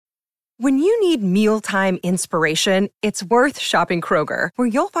When you need mealtime inspiration, it's worth shopping Kroger, where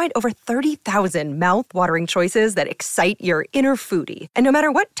you'll find over 30,000 mouth-watering choices that excite your inner foodie. And no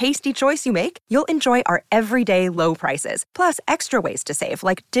matter what tasty choice you make, you'll enjoy our everyday low prices, plus extra ways to save,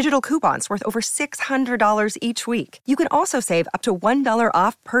 like digital coupons worth over $600 each week. You can also save up to $1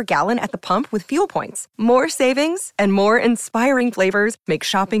 off per gallon at the pump with fuel points. More savings and more inspiring flavors make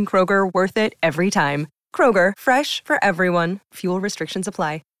shopping Kroger worth it every time. Kroger, fresh for everyone. Fuel restrictions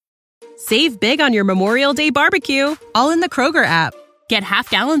apply. Save big on your Memorial Day barbecue, all in the Kroger app. Get half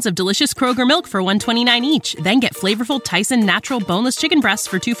gallons of delicious Kroger milk for $1.29 each. Then get flavorful Tyson natural boneless chicken breasts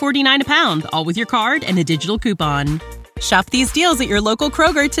for $2.49 a pound, all with your card and a digital coupon. Shop these deals at your local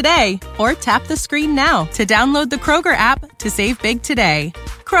Kroger today, or tap the screen now to download the Kroger app to save big today.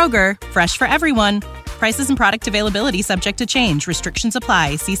 Kroger, fresh for everyone. Prices and product availability subject to change. Restrictions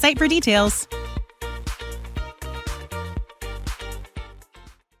apply. See site for details.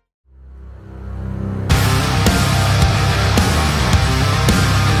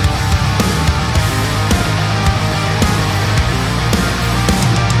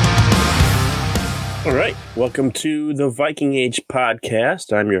 All right, welcome to the Viking Age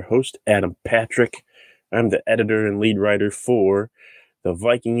podcast. I'm your host, Adam Patrick. I'm the editor and lead writer for the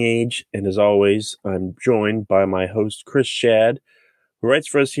Viking Age, and as always, I'm joined by my host, Chris Shad, who writes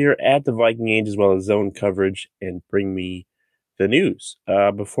for us here at the Viking Age, as well as zone coverage, and bring me the news.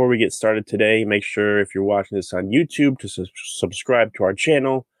 Before we get started today, make sure if you're watching this on YouTube to subscribe to our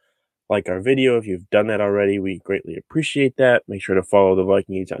channel, like our video. If you've done that already, we greatly appreciate that. Make sure to follow the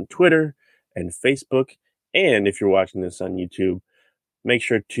Viking Age on Twitter and Facebook. And if you're watching this on YouTube, make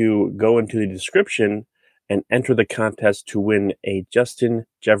sure to go into the description and enter the contest to win a Justin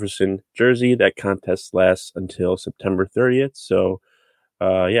Jefferson jersey. That contest lasts until September 30th. So,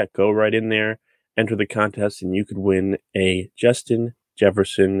 go right in there, enter the contest, and you could win a Justin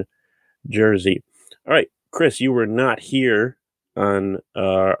Jefferson jersey. All right, Chris, you were not here on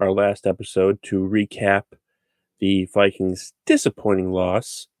our last episode to recap the Vikings' disappointing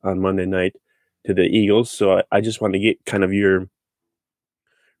loss on Monday night to the Eagles. So I just wanted to get kind of your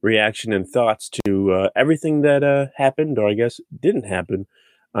reaction and thoughts to everything that happened, or I guess didn't happen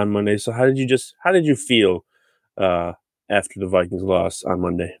on Monday. So how did you feel after the Vikings loss on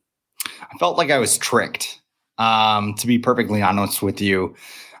Monday? I felt like I was tricked, to be perfectly honest with you.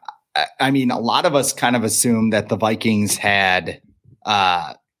 I mean, a lot of us kind of assumed that the Vikings had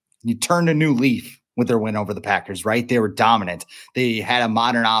you turned a new leaf with their win over the Packers, right? They were dominant. They had a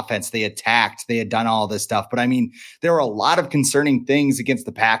modern offense. They attacked. They had done all this stuff. But I mean, there were a lot of concerning things against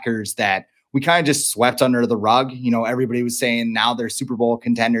the Packers that we kind of just swept under the rug. You know, everybody was saying now they're Super Bowl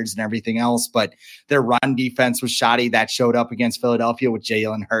contenders and everything else, but their run defense was shoddy. That showed up against Philadelphia with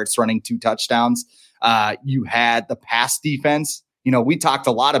Jalen Hurts running 2 touchdowns. You had the pass defense. You know, we talked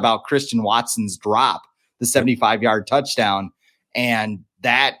a lot about Christian Watson's drop, the 75-yard touchdown, and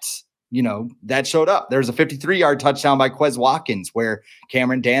that showed up. There's a 53-yard touchdown by Quez Watkins where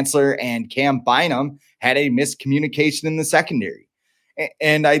Cameron Dantzler and Cam Bynum had a miscommunication in the secondary.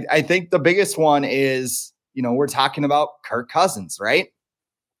 And I think the biggest one is, we're talking about Kirk Cousins, right?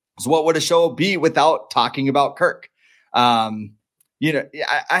 So what would a show be without talking about Kirk? I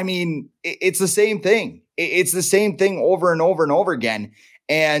mean, it's the same thing. It's the same thing over and over and over again.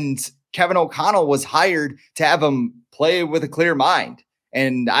 And Kevin O'Connell was hired to have him play with a clear mind.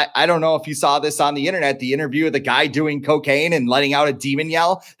 And I don't know if you saw this on the internet, the interview of the guy doing cocaine and letting out a demon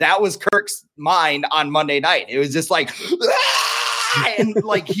yell. That was Kirk's mind on Monday night. It was just like, and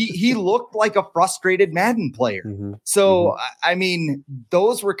like he looked like a frustrated Madden player. Mm-hmm. So, I mean,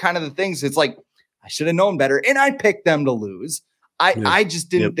 those were kind of the things. It's like, I should have known better. And I picked them to lose. I just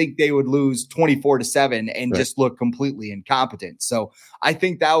didn't think they would lose 24-7 and just look completely incompetent. So I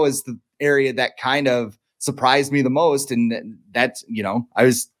think that was the area that kind of surprised me the most. And that's, I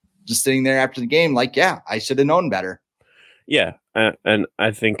was just sitting there after the game like, yeah, I should have known better. Yeah. And I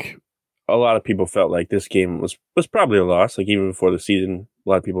think a lot of people felt like this game was probably a loss. Like even before the season, a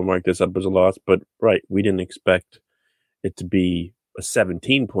lot of people marked this up as a loss, but we didn't expect it to be a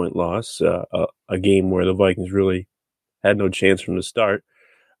 17-point loss, a game where the Vikings really had no chance from the start.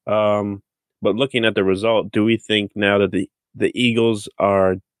 But looking at the result, do we think now that the Eagles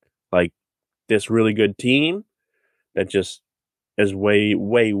are like this really good team that just is way,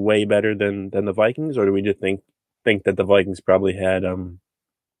 way, way better than the Vikings? Or do we just think that the Vikings probably had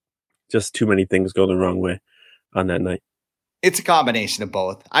just too many things go the wrong way on that night? It's a combination of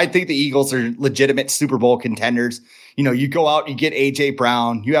both. I think the Eagles are legitimate Super Bowl contenders. You go out, you get A.J.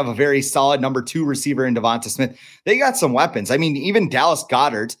 Brown. You have a very solid number 2 receiver in Devonta Smith. They got some weapons. I mean, even Dallas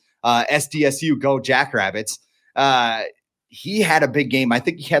Goedert, SDSU, go Jackrabbits. he had a big game. I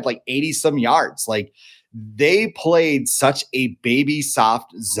think he had like 80 some yards. Like they played such a baby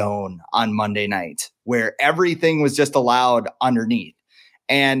soft zone on Monday night where everything was just allowed underneath.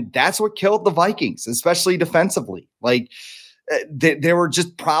 And that's what killed the Vikings, especially defensively. Like there were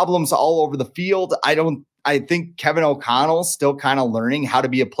just problems all over the field. I think Kevin O'Connell's still kind of learning how to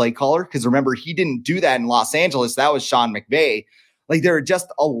be a play caller. Cause remember, he didn't do that in Los Angeles. That was Sean McVay. Like there are just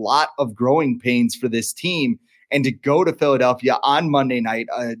a lot of growing pains for this team. And to go to Philadelphia on Monday night,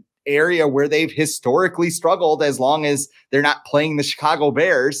 an area where they've historically struggled as long as they're not playing the Chicago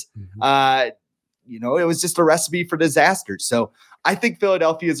Bears, it was just a recipe for disaster. So I think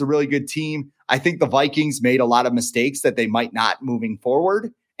Philadelphia is a really good team. I think the Vikings made a lot of mistakes that they might not moving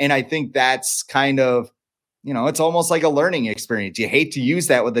forward. And I think that's kind of, it's almost like a learning experience. You hate to use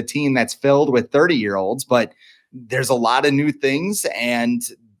that with a team that's filled with 30-year-olds, but there's a lot of new things and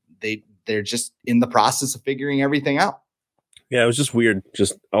they're just in the process of figuring everything out. Yeah, it was just weird.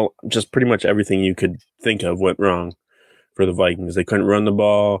 Just pretty much everything you could think of went wrong for the Vikings. They couldn't run the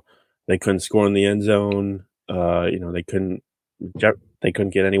ball. They couldn't score in the end zone. They couldn't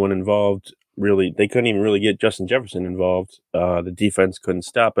get anyone involved. Really, they couldn't even really get Justin Jefferson involved. The defense couldn't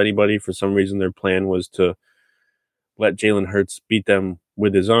stop anybody. For some reason, their plan was to let Jalen Hurts beat them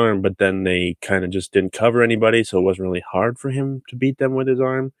with his arm, but then they kind of just didn't cover anybody, so it wasn't really hard for him to beat them with his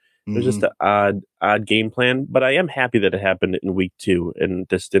arm. It was just an odd game plan, but I am happy that it happened in week 2, and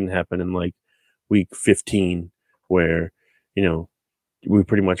this didn't happen in like week 15, where we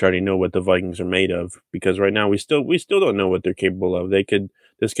pretty much already know what the Vikings are made of. Because right now we still don't know what they're capable of.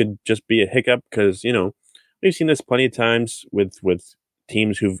 This could just be a hiccup because we've seen this plenty of times with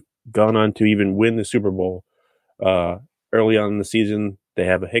teams who've gone on to even win the Super Bowl. Early on in the season, they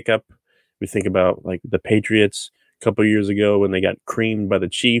have a hiccup. We think about like the Patriots a couple of years ago when they got creamed by the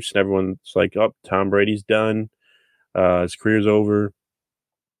Chiefs, and everyone's like, "Oh, Tom Brady's done. His career's over."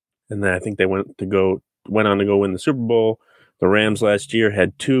 And then I think they went on to go win the Super Bowl. The Rams last year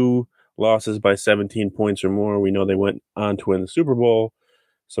had 2 losses by 17 points or more. We know they went on to win the Super Bowl.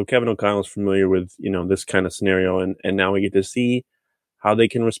 So Kevin O'Connell's familiar with this kind of scenario, and now we get to see how they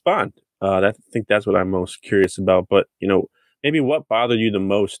can respond. I think that's what I'm most curious about. But maybe what bothered you the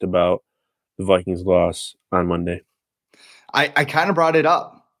most about the Vikings loss on Monday? I kind of brought it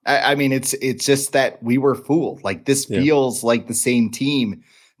up. I mean, it's just that we were fooled. Like this feels like the same team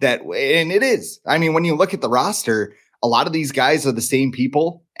and it is. I mean, when you look at the roster, a lot of these guys are the same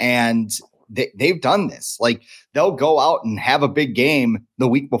people, and they've done this. Like they'll go out and have a big game the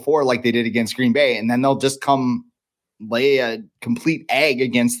week before, like they did against Green Bay, and then they'll just come lay a complete egg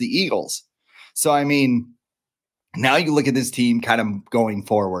against the Eagles. So, I mean, now you look at this team kind of going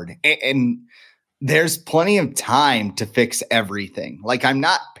forward, and there's plenty of time to fix everything. Like I'm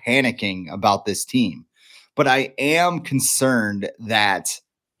not panicking about this team, but I am concerned that,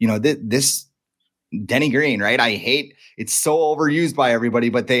 this Denny Green, right? I hate it's so overused by everybody,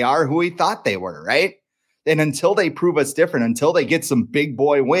 but they are who we thought they were, right? And until they prove us different, until they get some big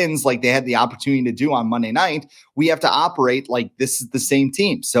boy wins like they had the opportunity to do on Monday night, we have to operate like this is the same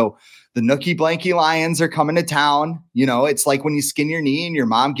team. So the Nookie Blanky Lions are coming to town. It's like when you skin your knee and your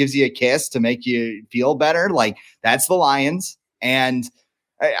mom gives you a kiss to make you feel better. Like that's the Lions. And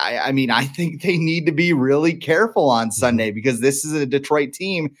I mean, I think they need to be really careful on Sunday because this is a Detroit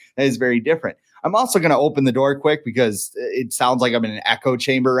team that is very different. I'm also going to open the door quick because it sounds like I'm in an echo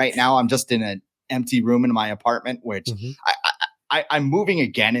chamber right now. I'm just in an empty room in my apartment, which I'm moving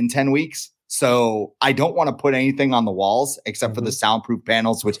again in 10 weeks. So I don't want to put anything on the walls except for the soundproof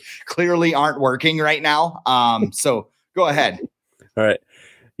panels, which clearly aren't working right now. So go ahead. All right.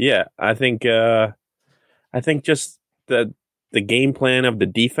 Yeah, I think just the game plan of the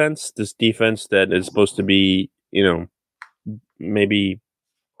defense, this defense that is supposed to be, maybe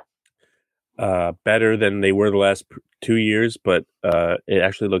better than they were the last 2 years, but it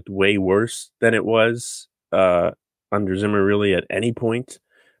actually looked way worse than it was under Zimmer really at any point.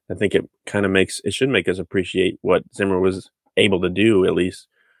 I think it kind of should make us appreciate what Zimmer was able to do, at least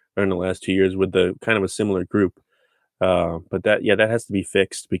during the last 2 years with the kind of a similar group. But that has to be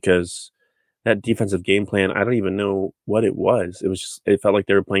fixed because that defensive game plan, I don't even know what it was. It felt like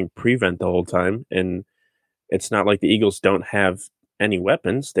they were playing prevent the whole time. And it's not like the Eagles don't have any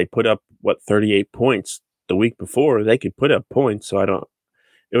weapons. They put up 38 points the week before. They could put up points. So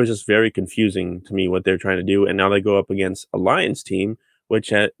it was just very confusing to me what they're trying to do. And now they go up against a Lions team,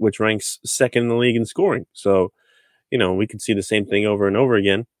 which ranks second in the league in scoring. So, we could see the same thing over and over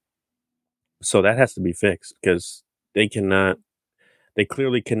again. So that has to be fixed because they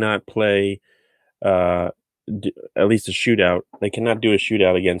clearly cannot play at least a shootout. They cannot do a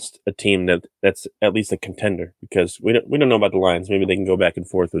shootout against a team that's at least a contender, because we don't know about the Lions. Maybe they can go back and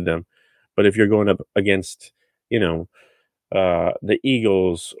forth with them, but if you're going up against, the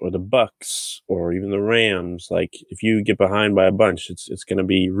Eagles or the Bucks or even the Rams, like if you get behind by a bunch, it's going to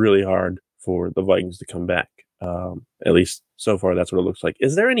be really hard for the Vikings to come back. At least so far, that's what it looks like.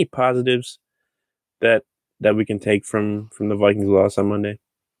 Is there any positives that we can take from the Vikings loss on Monday?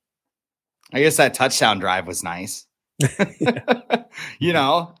 I guess that touchdown drive was nice. It's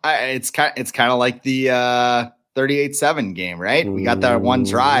kind of like the 38-7 game, right? We got that one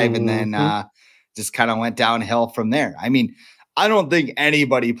drive and then just kind of went downhill from there. I mean, I don't think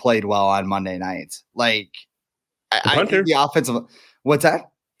anybody played well on Monday night. Like, I think the offensive. What's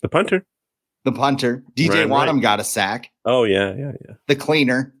that? The punter. DJ Wanham got a sack. Oh yeah. The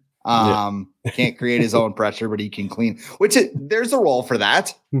cleaner. Can't create his own pressure, but he can clean. There's a role for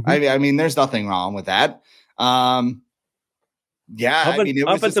that. Mm-hmm. I mean, there's nothing wrong with that. Offensive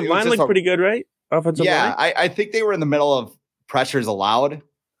line looked pretty good, right? Offensive line. I think they were in the middle of pressures allowed,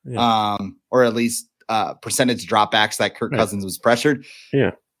 or at least percentage dropbacks that Kirk Cousins was pressured.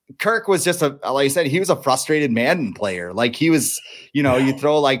 Yeah. Kirk was just like I said, he was a frustrated Madden player. Like he was, you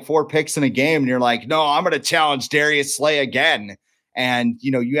throw like 4 picks in a game and you're like, no, I'm going to challenge Darius Slay again. And,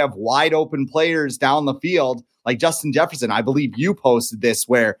 you have wide open players down the field like Justin Jefferson. I believe you posted this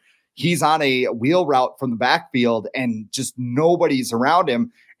where he's on a wheel route from the backfield and just nobody's around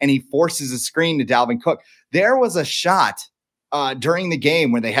him. And he forces a screen to Dalvin Cook. There was a shot during the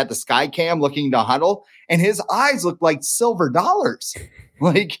game where they had the sky cam looking to huddle and his eyes looked like silver dollars.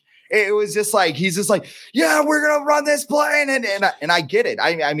 Like it was just like, he's just like, yeah, we're going to run this play. And I get it.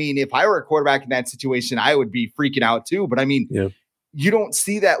 I mean, if I were a quarterback in that situation, I would be freaking out too. But I mean, you don't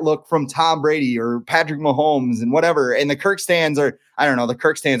see that look from Tom Brady or Patrick Mahomes and whatever. And the Kirk stands are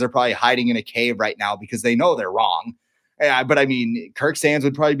probably hiding in a cave right now because they know they're wrong. But I mean, Kirk stands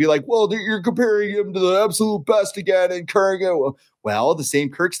would probably be like, well, you're comparing him to the absolute best again. And Kirk, well, the same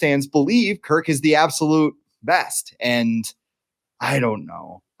Kirk stands believe Kirk is the absolute best. And I don't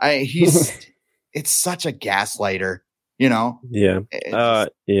know. It's such a gaslighter, Yeah.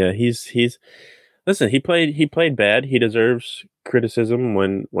 He's listen, he played bad. He deserves criticism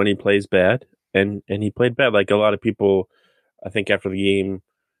when he plays bad. And he played bad. Like a lot of people, I think after the game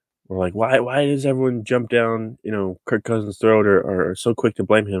were like, why does everyone jump down, Kirk Cousins' throat or so quick to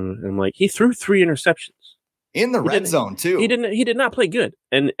blame him? And I'm like, he threw 3 interceptions. In the red zone too. He did not play good.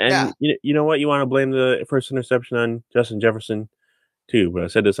 And you know what? You want to blame the first interception on Justin Jefferson too. But I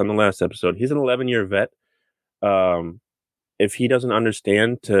said this on the last episode. He's an 11-year vet. If he doesn't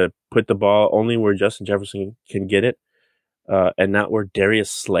understand to put the ball only where Justin Jefferson can get it, and not where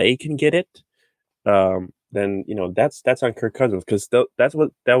Darius Slay can get it, then that's on Kirk Cousins, because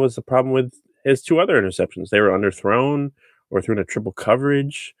that was the problem with his 2 other interceptions. They were underthrown or thrown a triple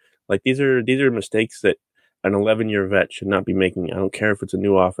coverage. Like these are mistakes that an 11-year vet should not be making. I don't care if it's a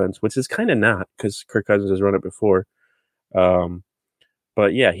new offense, which is kind of not, because Kirk Cousins has run it before.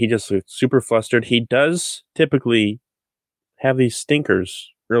 But yeah, he just looked super flustered. He does typically have these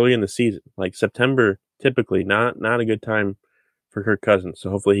stinkers early in the season, like September, typically not a good time for Kirk Cousins. So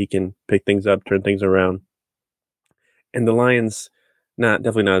hopefully he can pick things up, turn things around. And the Lions,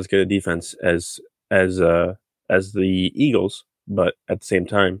 definitely not as good a defense as the Eagles, but at the same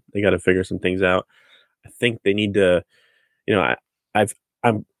time, they got to figure some things out. I think they need to,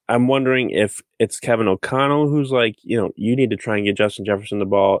 I'm wondering if it's Kevin O'Connell who's like, you need to try and get Justin Jefferson the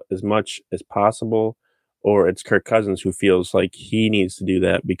ball as much as possible, or it's Kirk Cousins who feels like he needs to do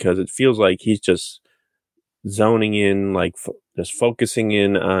that, because it feels like he's just zoning in, like just focusing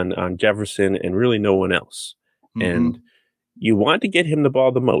in on Jefferson and really no one else. Mm-hmm. And you want to get him the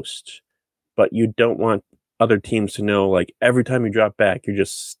ball the most, but you don't want other teams to know, like, every time you drop back, you're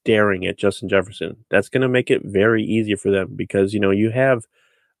just staring at Justin Jefferson. That's going to make it very easy for them, because, you have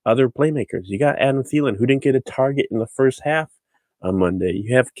other playmakers. You got Adam Thielen, who didn't get a target in the first half on Monday.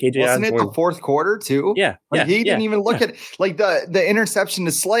 You have KJ Wasn't Osborne. It the fourth quarter too? Yeah. He didn't even look at like the interception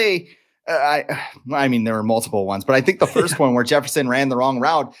to Slay. I mean, there were multiple ones, but I think the first one where Jefferson ran the wrong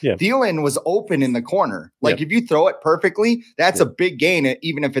route, Thielen was open in the corner. Like if you throw it perfectly, that's a big gain,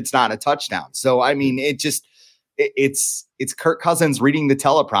 even if it's not a touchdown. So, I mean, it's Kirk Cousins reading the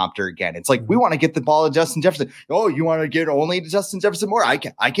teleprompter again. It's like, we want to get the ball to Justin Jefferson. Oh, you want to get only to Justin Jefferson more? I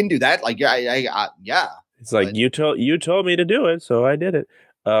can do that. Like, yeah. It's like, you told me to do it, so I did it.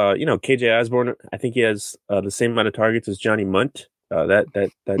 KJ Osborne, I think he has the same amount of targets as Johnny Munt.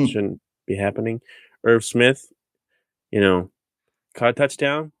 That shouldn't be happening. Irv Smith, caught a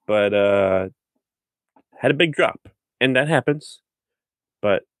touchdown, but had a big drop, and that happens.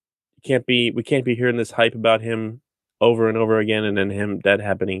 But we can't be hearing this hype about him over and over again, and then that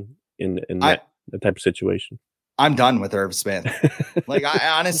happening in that type of situation. I'm done with Irv Smith. Like,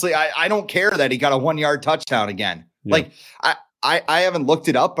 I honestly don't care that he got a 1-yard touchdown again. Yeah. Like, I haven't looked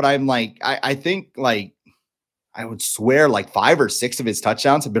it up, but I'm like, I think like I would swear like 5 or 6 of his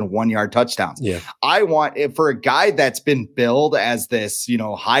touchdowns have been 1-yard touchdowns. Yeah. I want it for a guy that's been billed as this,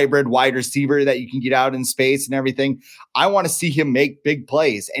 hybrid wide receiver that you can get out in space and everything. I want to see him make big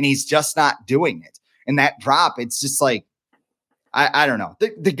plays, and he's just not doing it. And that drop, it's just like, I don't know.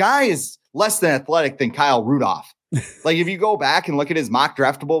 The guy is less than athletic than Kyle Rudolph. Like, if you go back and look at his mock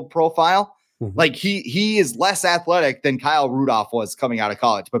draftable profile, like he is less athletic than Kyle Rudolph was coming out of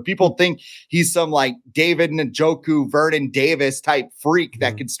college. But people think he's some like David Njoku, Vernon Davis type freak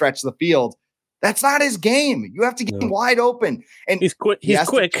that can stretch the field. That's not his game. You have to get him wide open. And he's quick. He's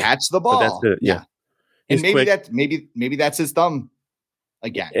quick. To catch the ball. That's it. Yeah. And maybe that's his thumb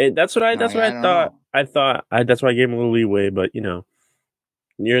again. That's what I thought. That's why I gave him a little leeway. But you're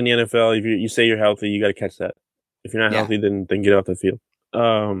in the NFL. If you say you're healthy, you got to catch that. If you're not healthy, then get off the field.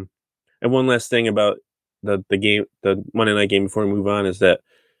 And one last thing about the game, the Monday night game before we move on, is that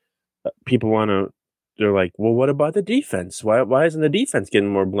they're like, well, what about the defense? Why isn't the defense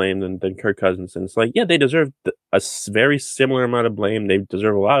getting more blame than Kirk Cousins? And it's like, yeah, they deserve a very similar amount of blame. They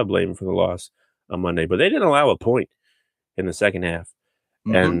deserve a lot of blame for the loss on Monday, but they didn't allow a point in the second half.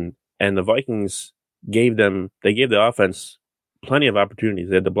 And the Vikings gave the offense plenty of opportunities.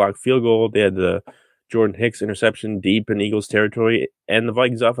 They had the blocked field goal. They had the Jordan Hicks interception deep in Eagles territory, and the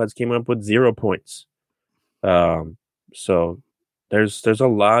Vikings offense came up with 0 points. So there's a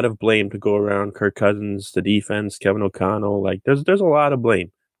lot of blame to go around. Kirk Cousins, the defense, Kevin O'Connell, like there's a lot of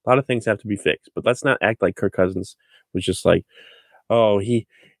blame. A lot of things have to be fixed, but let's not act like Kirk Cousins was just like, oh, he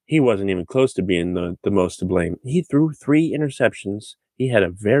wasn't even close to being the most to blame. He threw 3 interceptions. He had a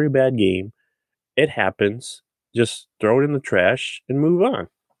very bad game. It happens. Just throw it in the trash and move on.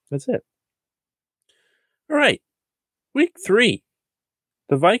 That's it. All right, week 3,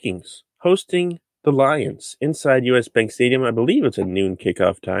 the Vikings hosting the Lions inside U.S. Bank Stadium. I believe it's a noon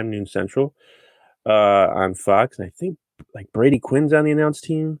kickoff time, noon Central, on Fox. And I think like Brady Quinn's on the announced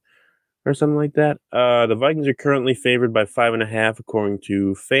team or something like that. The Vikings are currently favored by 5.5 according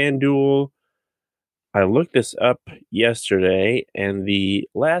to FanDuel. I looked this up yesterday, and the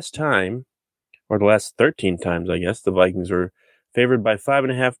last 13 times, I guess, the Vikings were favored by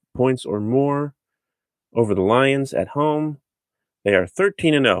 5.5 points or more over the Lions at home. They are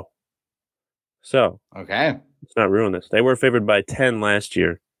 13-0. So, okay, let's not ruin this. They were favored by 10 last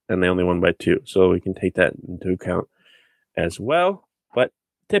year, and they only won by 2. So we can take that into account as well. But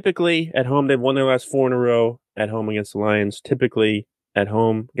typically at home, they've won their last 4 in a row at home against the Lions. Typically at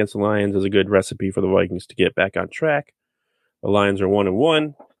home against the Lions is a good recipe for the Vikings to get back on track. The Lions are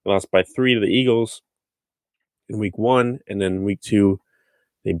 1-1. They lost by 3 to the Eagles in week 1, and then week 2,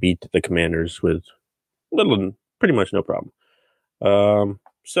 they beat the Commanders with pretty much no problem.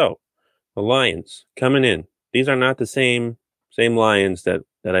 So the Lions coming in. These are not the same Lions that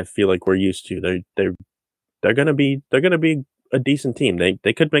I feel like we're used to. They're gonna be a decent team.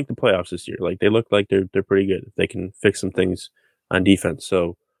 They could make the playoffs this year. Like they look like they're pretty good if they can fix some things on defense.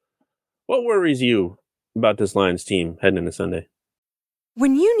 So what worries you about this Lions team heading into Sunday?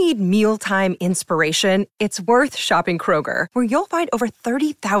 When you need mealtime inspiration, it's worth shopping Kroger, where you'll find over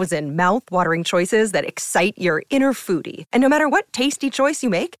 30,000 mouth-watering choices that excite your inner foodie. And no matter what tasty choice you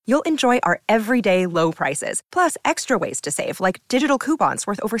make, you'll enjoy our everyday low prices, plus extra ways to save, like digital coupons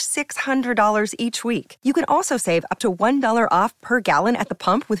worth over $600 each week. You can also save up to $1 off per gallon at the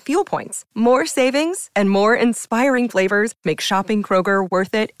pump with fuel points. More savings and more inspiring flavors make shopping Kroger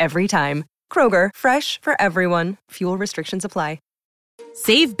worth it every time. Kroger, fresh for everyone. Fuel restrictions apply.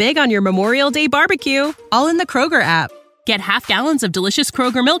 Save big on your Memorial Day barbecue, all in the Kroger app. Get half gallons of delicious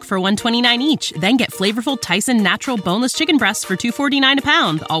Kroger milk for $1.29 each. Then get flavorful Tyson natural boneless chicken breasts for $2.49 a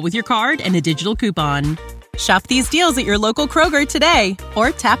pound, all with your card and a digital coupon. Shop these deals at your local Kroger today,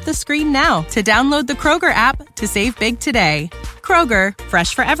 or tap the screen now to download the Kroger app to save big today. Kroger,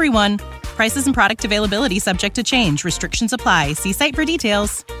 fresh for everyone. Prices and product availability subject to change. Restrictions apply. See site for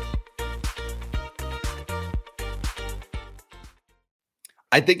details.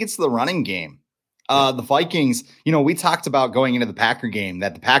 I think it's the running game. The Vikings, we talked about going into the Packer game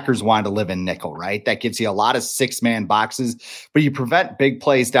that the Packers wanted to live in nickel, right? That gives you a lot of 6-man boxes, but you prevent big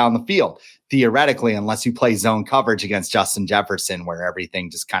plays down the field, theoretically, unless you play zone coverage against Justin Jefferson, where everything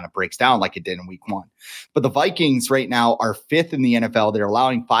just kind of breaks down like it did in week 1. But the Vikings right now are 5th in the NFL. They're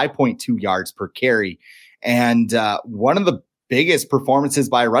allowing 5.2 yards per carry. And one of the biggest performances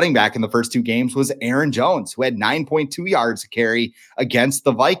by a running back in the first two games was Aaron Jones, who had 9.2 yards to carry against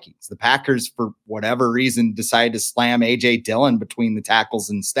the Vikings. The Packers, for whatever reason, decided to slam A.J. Dillon between the tackles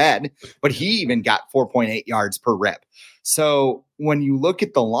instead, but he even got 4.8 yards per rep. So when you look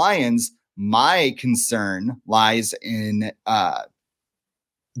at the Lions, my concern lies in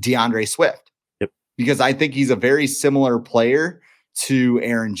DeAndre Swift, because I think he's a very similar player to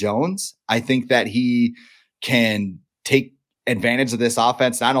Aaron Jones. I think that he can take advantage of this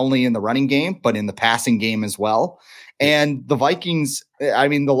offense, not only in the running game, but in the passing game as well. And the Vikings, I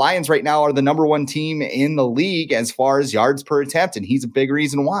mean, the Lions right now are the number one team in the league as far as yards per attempt. And he's a big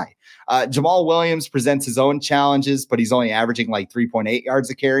reason why. Jamal Williams presents his own challenges, but he's only averaging like 3.8 yards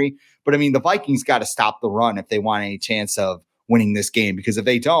a carry. But I mean, the Vikings got to stop the run if they want any chance of winning this game, because if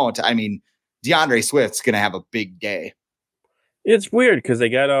they don't, I mean, DeAndre Swift's going to have a big day. It's weird because they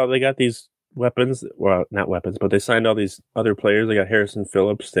got these weapons. Well, not weapons, but they signed all these other players. They got Harrison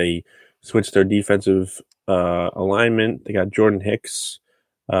Phillips. They switched their defensive alignment. They got Jordan Hicks.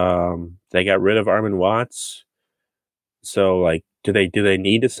 They got rid of Armin Watts. So, like, do they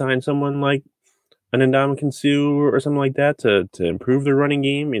need to sign someone like an Ndamukong Suh or something like that to improve their running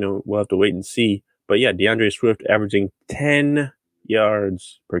game? You know, we'll have to wait and see. But yeah, DeAndre Swift averaging 10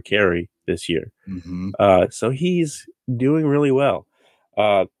 yards per carry this year. Mm-hmm. So he's doing really well.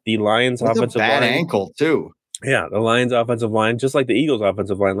 The Lions' with offensive a bad line, ankle too. Yeah, the Lions' offensive line, just like the Eagles'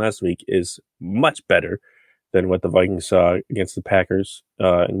 offensive line last week, is much better than what the Vikings saw against the Packers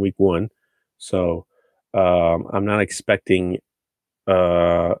in Week 1. So I'm not expecting.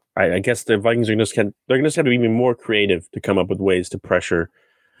 I guess the Vikings are they're going to have to be even more creative to come up with ways to pressure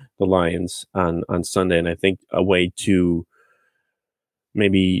the Lions on Sunday. And I think a way to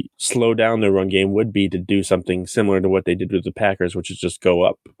maybe slow down their run game would be to do something similar to what they did with the Packers, which is just go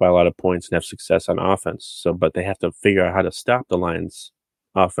up by a lot of points and have success on offense. So, but they have to figure out how to stop the Lions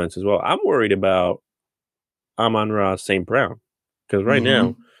offense as well. I'm worried about Amon-Ra St. Brown, because right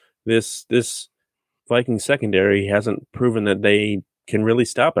now this Viking secondary hasn't proven that they can really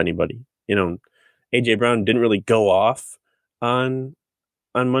stop anybody. You know, AJ Brown didn't really go off on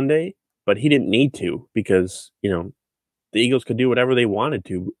Monday, but he didn't need to, because, you know, the Eagles could do whatever they wanted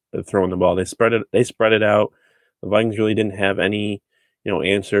to throwing the ball. They spread it out. The Vikings really didn't have any, you know,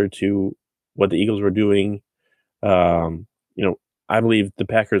 answer to what the Eagles were doing. You know, I believe the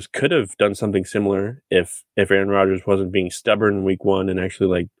Packers could have done something similar if Aaron Rodgers wasn't being stubborn in Week 1 and actually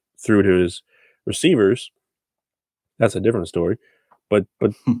like threw to his receivers. That's a different story. But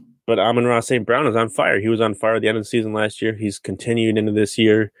Amon-Ra St. Brown is on fire. He was on fire at the end of the season last year. He's continued into this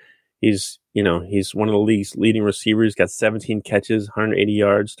year. He's one of the league's leading receivers. Got 17 catches, 180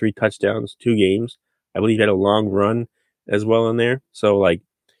 yards, 3 touchdowns, 2 games. I believe he had a long run as well in there. So, like,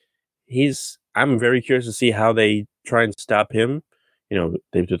 I'm very curious to see how they try and stop him. You know,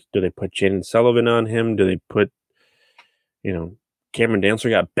 do they put Jaden Sullivan on him? Do they put, you know, Cameron Dancer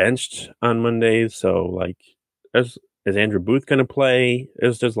got benched on Monday. So, like, is Andrew Booth going to play?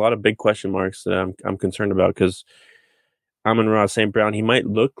 There's a lot of big question marks that I'm concerned about, because Amon-Ra St. Brown, he might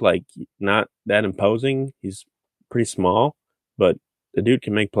look like not that imposing. He's pretty small, but the dude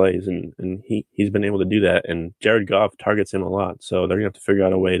can make plays, and he's been able to do that. And Jared Goff targets him a lot, so they're gonna have to figure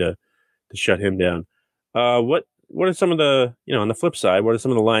out a way to shut him down. What are some of the, you know, on the flip side, what are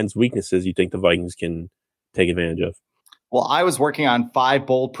some of the Lions' weaknesses you think the Vikings can take advantage of? Well, I was working on 5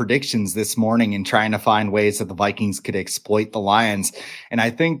 bold predictions this morning and trying to find ways that the Vikings could exploit the Lions. And I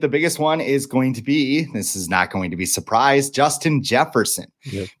think the biggest one is going to be, this is not going to be a surprise, Justin Jefferson.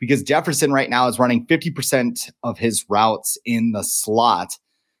 Yep. Because Jefferson right now is running 50% of his routes in the slot.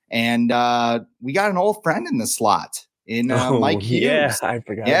 And we got an old friend in the slot in Mike Hughes. Yeah, I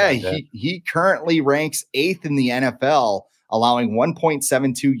forgot about that. He currently ranks 8th in the NFL, allowing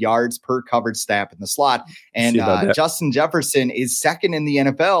 1.72 yards per coverage snap in the slot. And Justin Jefferson is 2nd in the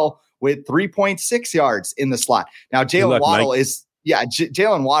NFL with 3.6 yards in the slot. Now, Jalen Waddle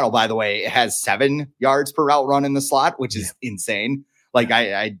Jalen Waddle, by the way, has 7 yards per route run in the slot, which is insane. Like,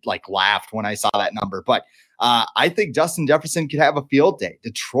 I like laughed when I saw that number. But I think Justin Jefferson could have a field day.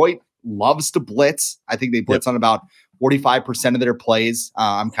 Detroit loves to blitz. I think they blitz on about 45% of their plays.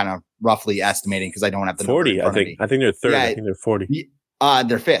 I'm kind of roughly estimating because I don't have the 40. Number in front of me. I think they're 3rd. I think they're 40.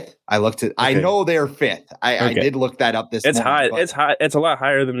 They're 5th. I looked at. Okay. I know they're 5th. I did look that up this morning. High. It's high. It's a lot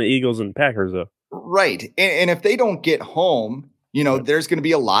higher than the Eagles and Packers, though. Right. And if they don't get home, you know, there's going to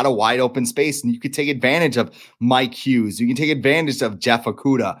be a lot of wide open space, and you could take advantage of Mike Hughes. You can take advantage of Jeff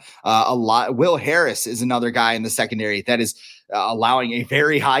Okudah. Will Harris is another guy in the secondary that is allowing a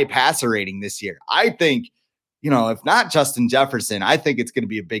very high passer rating this year. I think, you know, if not Justin Jefferson, I think it's going to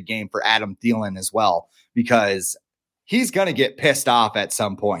be a big game for Adam Thielen as well, because he's going to get pissed off at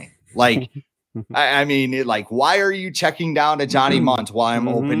some point. Like, I mean, why are you checking down to Johnny Munt while I'm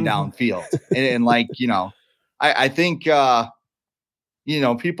open downfield? And I think,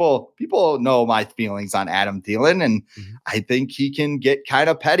 people know my feelings on Adam Thielen, and I think he can get kind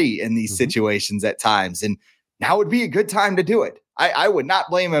of petty in these situations at times. And now would be a good time to do it. I would not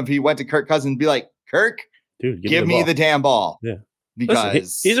blame him if he went to Kirk Cousins and be like, Kirk, dude, give me the damn ball. Yeah. Because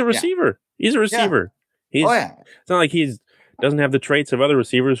listen, he's a receiver. Yeah. He's a receiver. Yeah. It's not like doesn't have the traits of other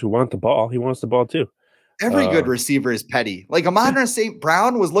receivers who want the ball. He wants the ball too. Every good receiver is petty. Like Amon St.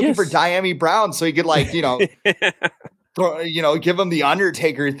 Brown was looking for Diami Brown so he could give him the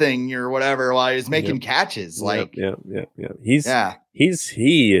Undertaker thing or whatever while he's making catches. He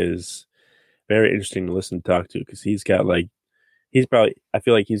is very interesting to listen to talk to because I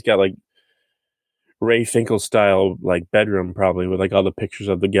feel like he's got like Ray Finkel style like bedroom probably with like all the pictures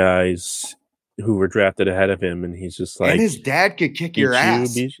of the guys who were drafted ahead of him, and he's just like, and his dad could kick your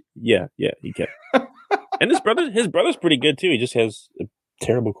ass. He can. And his brother's pretty good too. He just has a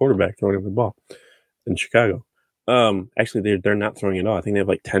terrible quarterback throwing him the ball in Chicago. Actually, they're not throwing it all. I think they have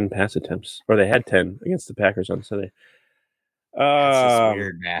like 10 pass attempts, or they had 10 against the Packers on Sunday. That's just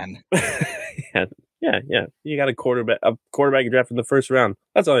weird, man. Yeah. You got a quarterback you drafted in the first round.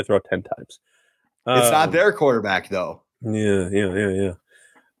 That's all they throw 10 times. It's not their quarterback though. Yeah.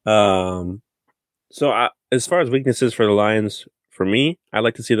 So as far as weaknesses for the Lions, for me, I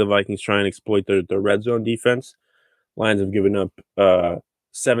like to see the Vikings try and exploit their red zone defense. Lions have given up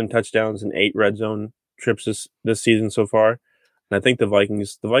 7 touchdowns and 8 red zone trips this season so far. And I think the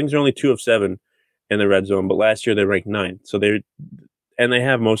Vikings are only 2 of 7 in the red zone, but last year they ranked 9. So they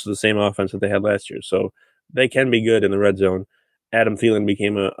have most of the same offense that they had last year. So they can be good in the red zone. Adam Thielen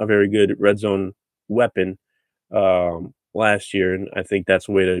became a very good red zone weapon last year, and I think that's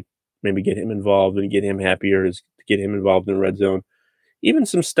a way to maybe get him involved and get him happier is to get him involved in the red zone. Even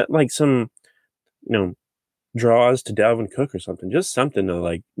some stuff like some, draws to Dalvin Cook or something, just something to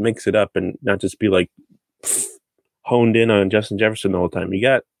like mix it up and not just be like honed in on Justin Jefferson the whole time. You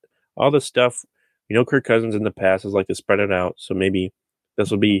got all this stuff. Kirk Cousins in the past has like to spread it out. So maybe this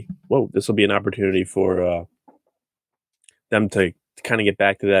will be an opportunity for them to kind of get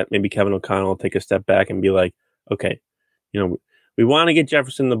back to that. Maybe Kevin O'Connell will take a step back and be like, okay, we want to get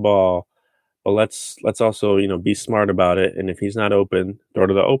Jefferson the ball, but let's also, be smart about it. And if he's not open, throw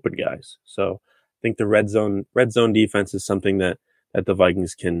to the open guys. So I think the red zone defense is something that the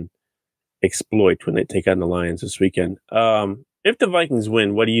Vikings can exploit when they take on the Lions this weekend. If the Vikings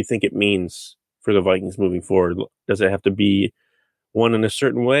win, what do you think it means for the Vikings moving forward? Does it have to be won in a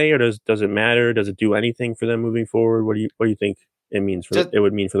certain way, or does it matter? Does it do anything for them moving forward? What do you think it means it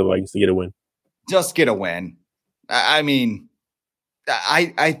would mean for the Vikings to get a win? Just get a win. I mean,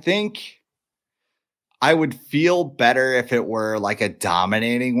 I think I would feel better if it were like a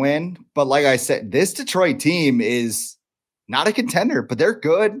dominating win. But like I said, this Detroit team is not a contender, but they're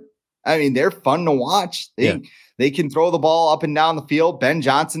good. I mean, they're fun to watch. They can throw the ball up and down the field. Ben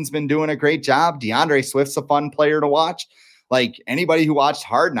Johnson's been doing a great job. DeAndre Swift's a fun player to watch. Like anybody who watched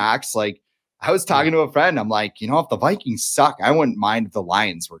Hard Knocks, like I was talking to a friend. I'm like, if the Vikings suck, I wouldn't mind if the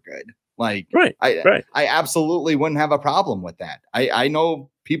Lions were good. Like, I absolutely wouldn't have a problem with that. I know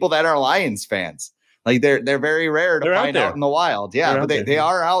people that are Lions fans. Like they're very rare to find out in the wild. Yeah, but they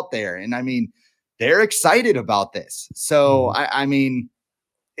are out there. And I mean, they're excited about this. So I mean,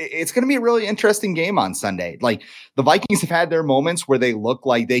 it's going to be a really interesting game on Sunday. Like the Vikings have had their moments where they look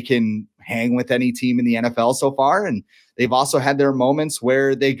like they can hang with any team in the NFL so far. And they've also had their moments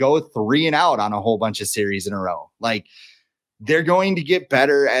where they go 3 and out on a whole bunch of series in a row. Like they're going to get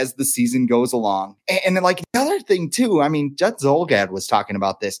better as the season goes along. And then like the other thing too, I mean, Judd Zolgad was talking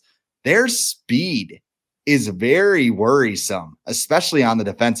about this. Their speed is very worrisome, especially on the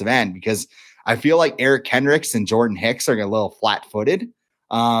defensive end, because I feel like Eric Kendricks and Jordan Hicks are a little flat-footed.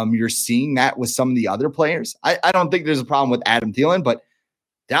 You're seeing that with some of the other players. I don't think there's a problem with Adam Thielen, but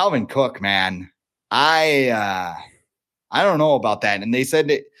Dalvin Cook, man, I don't know about that. And they said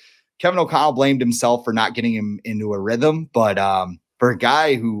that Kevin O'Connell blamed himself for not getting him into a rhythm. But for a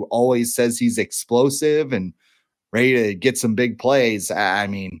guy who always says he's explosive and ready to get some big plays, I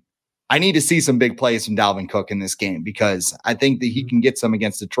mean, I need to see some big plays from Dalvin Cook in this game because I think that he can get some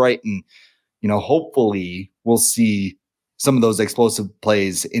against Detroit. And, hopefully we'll see some of those explosive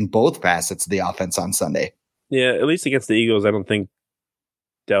plays in both facets of the offense on Sunday. Yeah, at least against the Eagles, I don't think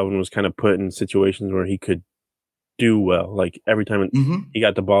Dalvin was kind of put in situations where he could do well. Like every time he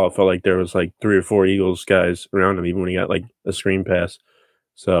got the ball, it felt like there was like 3 or 4 Eagles guys around him, even when he got like a screen pass.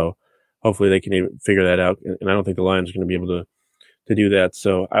 So hopefully they can figure that out. And I don't think the Lions are going to be able to do that.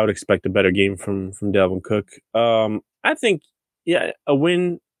 So I would expect a better game from Dalvin Cook. I think, yeah, a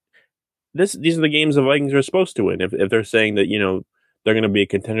win. These are the games the Vikings are supposed to win. If they're saying that they're going to be a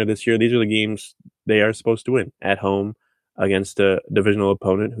contender this year, these are the games they are supposed to win at home against a divisional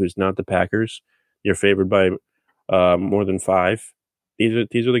opponent who's not the Packers. You're favored by more than 5. These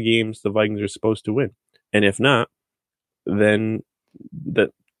are the games the Vikings are supposed to win, and if not, then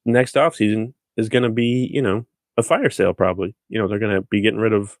the next offseason is going to be a fire sale probably. They're going to be getting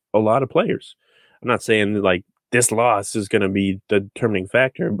rid of a lot of players. I'm not saying like this loss is going to be the determining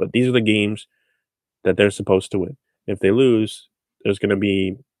factor, but these are the games that they're supposed to win. If they lose, there's going to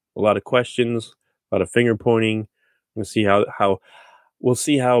be a lot of questions, a lot of finger pointing. We'll see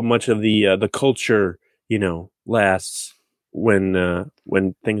how much of the culture lasts when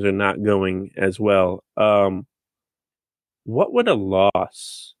things are not going as well. What would a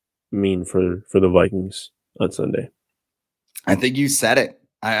loss mean for the Vikings on Sunday? I think you said it.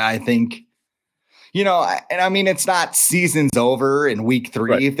 I think. And I mean, it's not season's over in week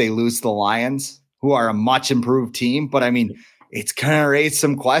 3 Right. if they lose to the Lions, who are a much improved team. But I mean, it's going to raise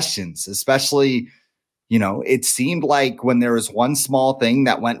some questions, especially, it seemed like when there was one small thing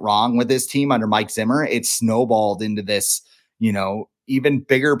that went wrong with this team under Mike Zimmer, it snowballed into this, even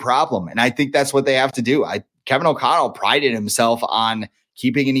bigger problem. And I think that's what they have to do. Kevin O'Connell prided himself on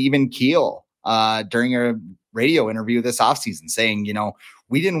keeping an even keel during a radio interview this offseason, saying,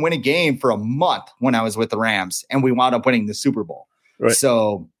 we didn't win a game for a month when I was with the Rams, and we wound up winning the Super Bowl. Right.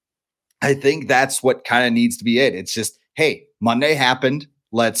 So I think that's what kind of needs to be it. It's just, hey, Monday happened.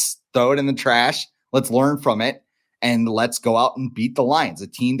 Let's throw it in the trash. Let's learn from it. And let's go out and beat the Lions, a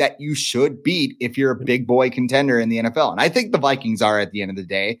team that you should beat if you're a big boy contender in the NFL. And I think the Vikings are at the end of the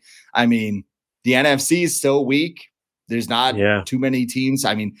day. I mean, the NFC is still weak. There's not too many teams.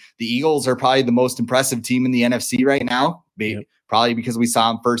 I mean, the Eagles are probably the most impressive team in the NFC right now, probably because we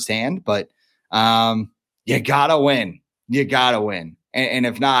saw them firsthand. But you got to win. You got to win. And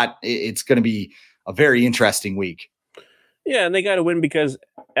if not, it's going to be a very interesting week. Yeah, and they got to win because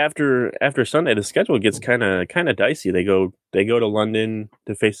after Sunday, the schedule gets kind of dicey. They go to London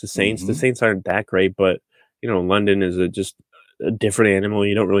to face the Saints. The Saints aren't that great, but London is just a different animal.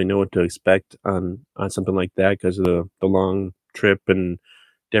 You don't really know what to expect on something like that because of the long trip and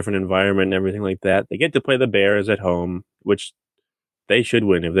different environment and everything like that. They get to play the Bears at home, which they should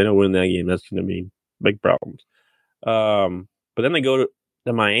win. If they don't win that game, that's going to be big problems. But then they go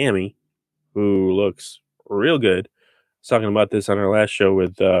to Miami, who looks real good. I was talking about this on our last show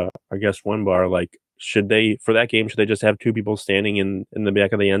with our guest One Bar. Like, should they just have 2 people standing in the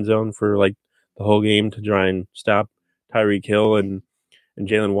back of the end zone for like the whole game to try and stop Tyreek Hill and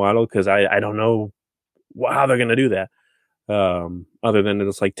Jalen Waddle? Because I don't know how they're going to do that, other than to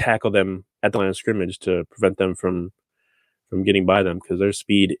just like tackle them at the line of scrimmage to prevent them from getting by them, because their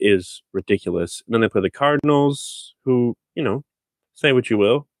speed is ridiculous. And then they play the Cardinals, who say what you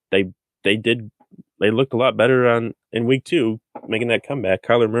will, they looked a lot better in week 2, making that comeback.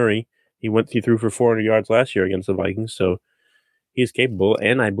 Kyler Murray, he threw for 400 yards last year against the Vikings, so he's capable.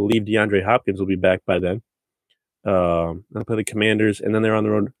 And I believe DeAndre Hopkins will be back by then. They'll play the Commanders, and then they're on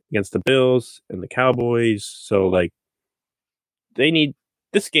the road against the Bills and the Cowboys. So like, they need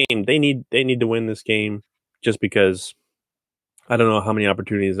this game. They need to win this game, just because I don't know how many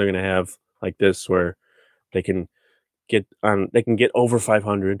opportunities they're going to have like this where they can get over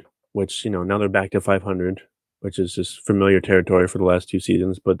 500. Which, now they're back to 500, which is just familiar territory for the last 2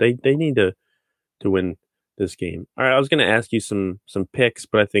 seasons. But they need to win this game. All right, I was going to ask you some picks,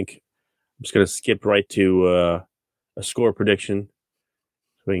 but I think I'm just going to skip right to a score prediction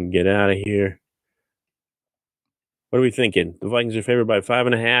so we can get out of here. What are we thinking? The Vikings are favored by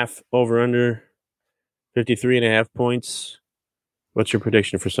 5.5, over under 53.5 points. What's your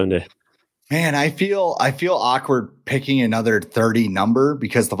prediction for Sunday? Man, I feel awkward picking another 30 number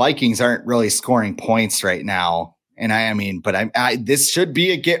because the Vikings aren't really scoring points right now. And this should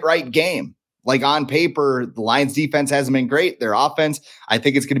be a get right game. Like, on paper, the Lions defense hasn't been great. Their offense, I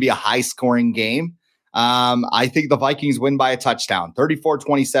think it's going to be a high scoring game. I think the Vikings win by a touchdown,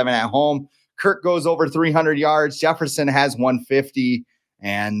 34-27 at home. Kirk goes over 300 yards. Jefferson has 150.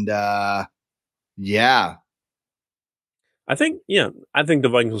 And I think the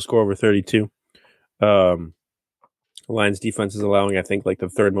Vikings will score over 32. The Lions defense is allowing, I think, like the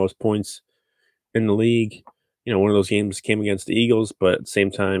 3rd most points in the league. One of those games came against the Eagles, but at the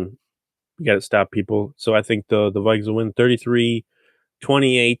same time, you got to stop people. So I think the Vikings will win 33-28.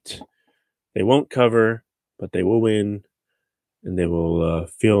 They won't cover, but they will win, and they will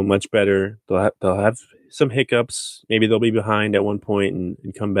feel much better. They'll have some hiccups. Maybe they'll be behind at one point and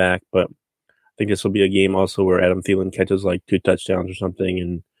come back, but I think this will be a game also where Adam Thielen catches like 2 touchdowns or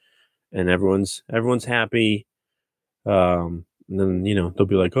something, and everyone's happy. And then, they'll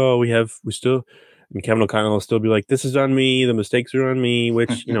be like, oh, and Kevin O'Connell will still be like, this is on me. The mistakes are on me,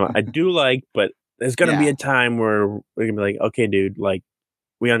 which, I do like, but there's going to be a time where we're going to be like, okay, dude, like,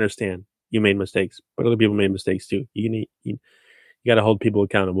 we understand you made mistakes, but other people made mistakes too. You got to hold people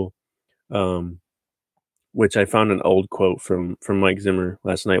accountable. Which I found an old quote from Mike Zimmer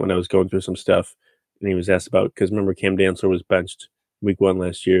last night when I was going through some stuff, and he was asked about, because remember Cam Dantzler was benched week 1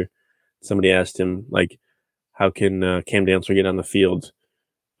 last year. Somebody asked him, like, how can Cam Dantzler get on the field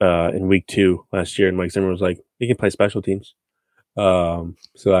in week 2 last year? And Mike Zimmer was like, he can play special teams. So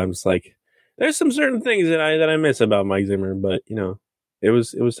I'm just like, there's some certain things that I miss about Mike Zimmer, but it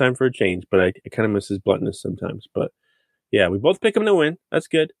was time for a change. But I kind of miss his bluntness sometimes. But yeah, we both pick him to win. That's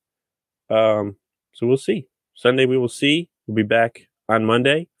good. So we'll see. Sunday we will see. We'll be back on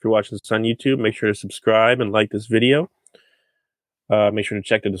Monday. If you're watching this on YouTube, make sure to subscribe and like this video. Make sure to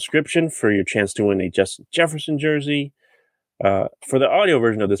check the description for your chance to win a Justin Jefferson jersey. For the audio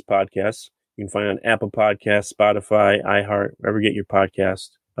version of this podcast, you can find it on Apple Podcasts, Spotify, iHeart, wherever you get your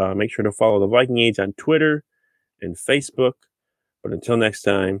podcast. Make sure to follow the Viking Age on Twitter and Facebook. But until next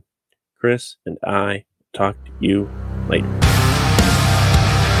time, Chris and I talk to you later.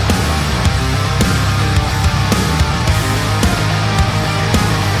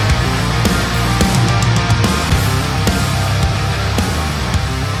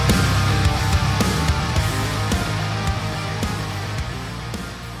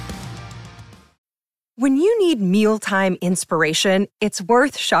 When you need mealtime inspiration, it's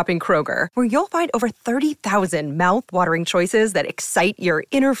worth shopping Kroger, where you'll find over 30,000 mouth-watering choices that excite your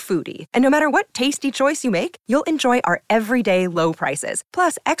inner foodie. And no matter what tasty choice you make, you'll enjoy our everyday low prices,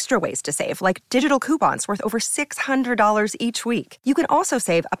 plus extra ways to save, like digital coupons worth over $600 each week. You can also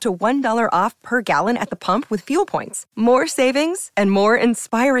save up to $1 off per gallon at the pump with fuel points. More savings and more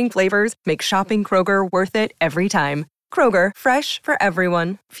inspiring flavors make shopping Kroger worth it every time. Kroger, fresh for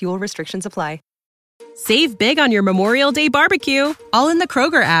everyone. Fuel restrictions apply. Save big on your Memorial Day barbecue, all in the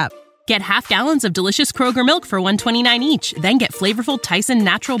Kroger app. Get half gallons of delicious Kroger milk for $1.29 each. Then get flavorful Tyson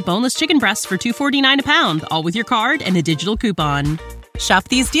natural boneless chicken breasts for $2.49 a pound, all with your card and a digital coupon. Shop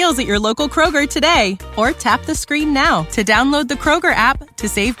these deals at your local Kroger today, or tap the screen now to download the Kroger app to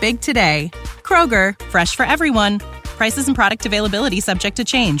save big today. Kroger, fresh for everyone. Prices and product availability subject to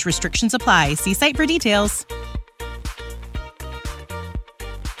change. Restrictions apply. See site for details.